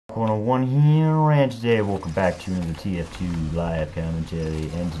101 here, and today welcome back to the Tf2 live commentary,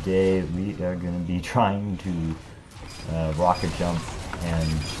 and today we are going to be trying to rocket jump and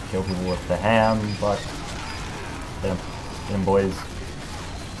kill people with the ham, but them boys,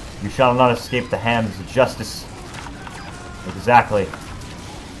 you shall not escape the ham's justice. Exactly.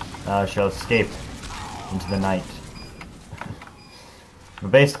 Thou shalt escape into the night. But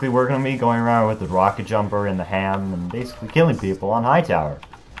basically, we're going to be going around with the rocket jumper and the ham and basically killing people on Hightower.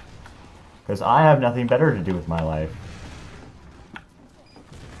 Because I have nothing better to do with my life.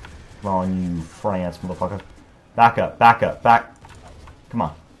 Come on, you France motherfucker. Back up, back up, back. Come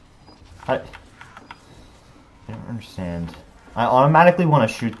on. I don't understand. I automatically want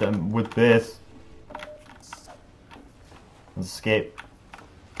to shoot them with this. Let's escape.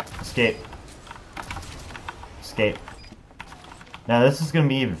 Escape. Escape. Now this is going to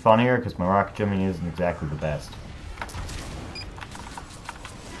be even funnier because my rocket jumping isn't exactly the best.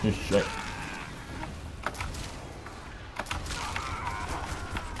 Just shit.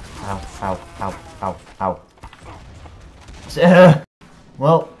 Ow, ow, ow, ow, ow.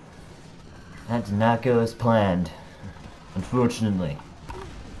 Well, that did not go as planned, unfortunately.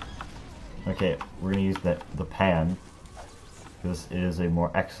 Okay, we're going to use the pan, because it is a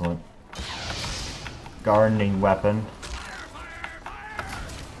more excellent gardening weapon.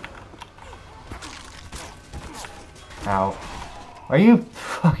 Ow. Are you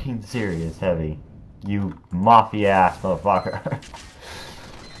fucking serious, Heavy? You mafia-ass motherfucker.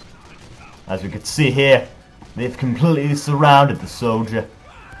 As we can see here, they've completely surrounded the soldier.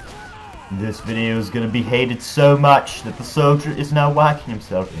 This video is gonna be hated so much that the soldier is now whacking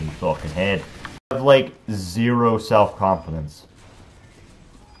himself in the fucking head. I have like zero self-confidence.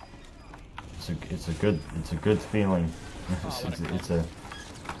 It's a good feeling. It's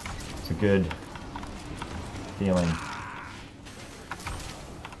a good feeling.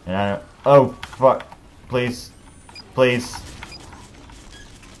 And I, oh fuck, please, please.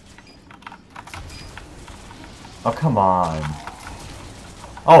 Oh come on.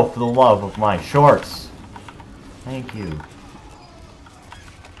 Oh, for the love of my shorts. Thank you.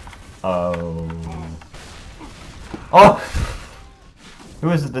 Oh. Oh! Who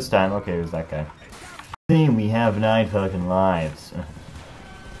is it this time? Okay, it was that guy. We have 9 fucking lives.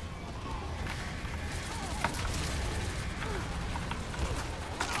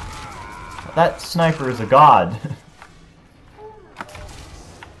 That sniper is a god.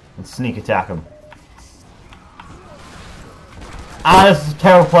 Let's sneak attack him. Ah, this is a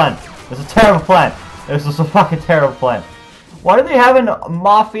terrible plan. This is a terrible plan. This is a fucking terrible plan. Why do they have a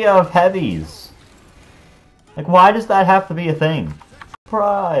mafia of heavies? Like, why does that have to be a thing?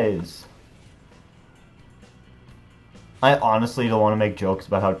 Surprise. I honestly don't want to make jokes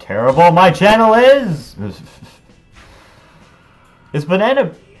about how terrible my channel is. Is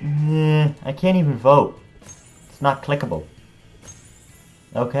banana... I can't even vote. It's not clickable.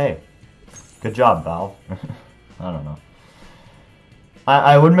 Okay. Good job, Valve. I don't know.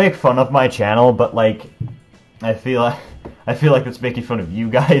 I would make fun of my channel, but like, I feel like it's making fun of you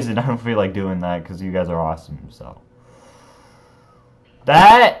guys, and I don't feel like doing that because you guys are awesome. So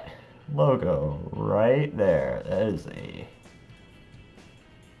that logo right there, that is a.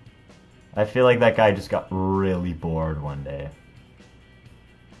 I feel like that guy just got really bored one day.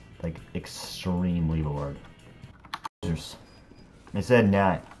 Like, extremely bored. I said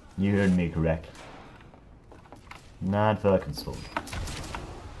not. You heard me correct. Not fucking sold.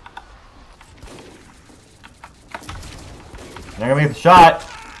 You're not gonna get the shot!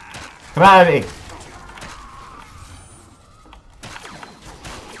 Come out of me!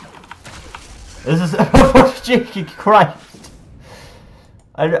 This is. Oh, Jesus Christ!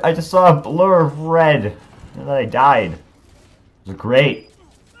 I just saw a blur of red, and then I died. It was great.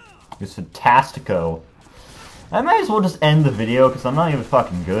 It was fantastico. I might as well just end the video because I'm not even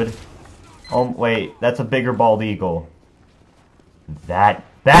fucking good. Oh, wait, that's a bigger bald eagle. That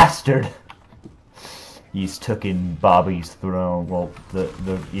bastard! He's took in Bobby's throne. Well, the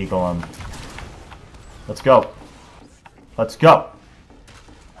eagle on. Let's go. Let's go.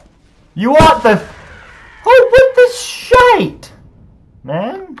 You want the... Oh, what this shite?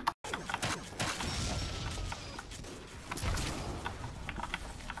 Man?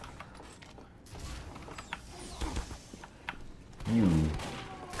 You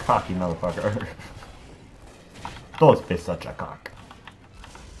cocky motherfucker. Don't be such a cock.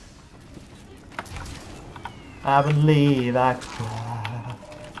 I believe I could fly.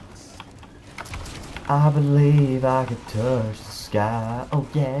 I believe I could touch the sky. Oh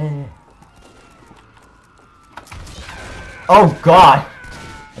yeah. Oh god.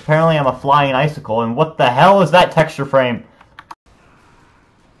 Apparently I'm a flying icicle, and what the hell is that texture frame?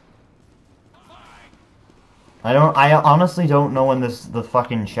 I honestly don't know when the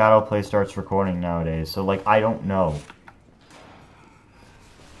fucking shadow play starts recording nowadays, so like I don't know.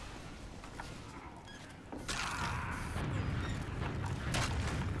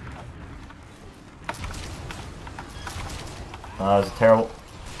 That was a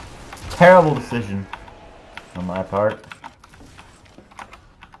terrible decision on my part.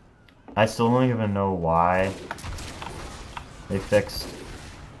 I still don't even know why they fixed.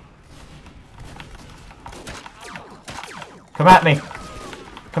 Come at me!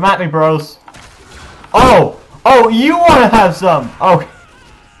 Come at me, bros! Oh! Oh, you want to have some! Okay.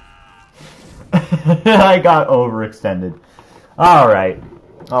 I got overextended. Alright.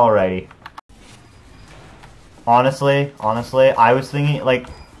 Alrighty. Honestly, I was thinking, like,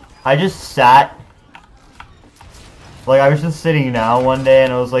 I just sat, like, I was just sitting down one day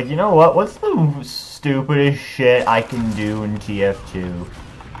and I was like, you know what, what's the stupidest shit I can do in TF2?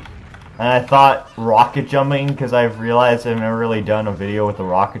 And I thought rocket jumping, because I've realized I've never really done a video with a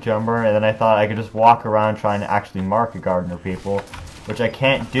rocket jumper, and then I thought I could just walk around trying to actually market gardener people, which I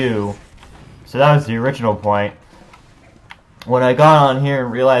can't do, so that was the original point. When I got on here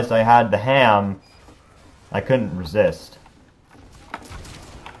and realized I had the ham, I couldn't resist.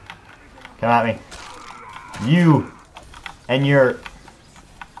 Come at me. You and your...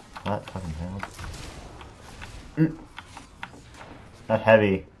 That fucking ham. That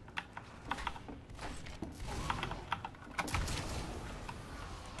heavy.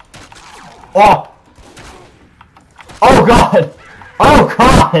 Oh! Oh god! Oh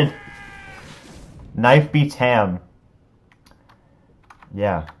god! Knife beats ham.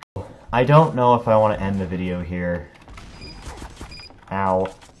 Yeah. I don't know if I want to end the video here. Ow.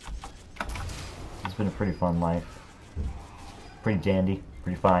 It's been a pretty fun life. Pretty dandy.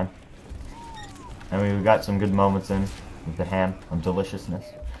 Pretty fine. I mean, we got some good moments in with the ham of deliciousness.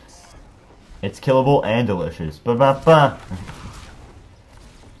 It's killable and delicious. But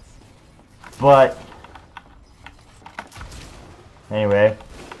anyway,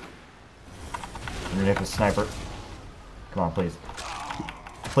 I'm gonna get the sniper. Come on, please.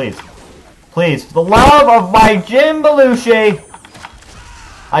 Please. Please, for the love of my Jim Belushi!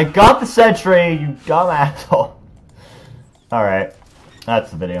 I got the sentry, you dumb asshole. Alright,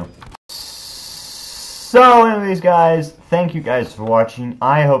 that's the video. So, anyways, guys, thank you guys for watching.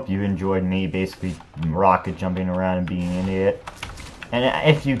 I hope you enjoyed me basically rocket jumping around and being an idiot. And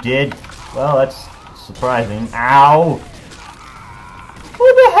if you did, well, that's surprising. Ow!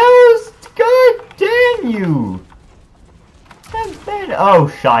 What the hell is... God damn you!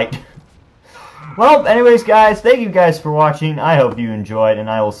 Oh, shite. Well, anyways, guys, thank you guys for watching. I hope you enjoyed, and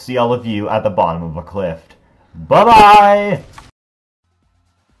I will see all of you at the bottom of a cliff. Bye-bye!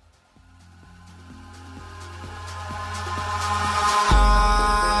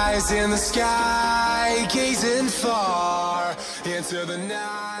 Eyes in the sky, gazing far into the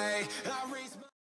night.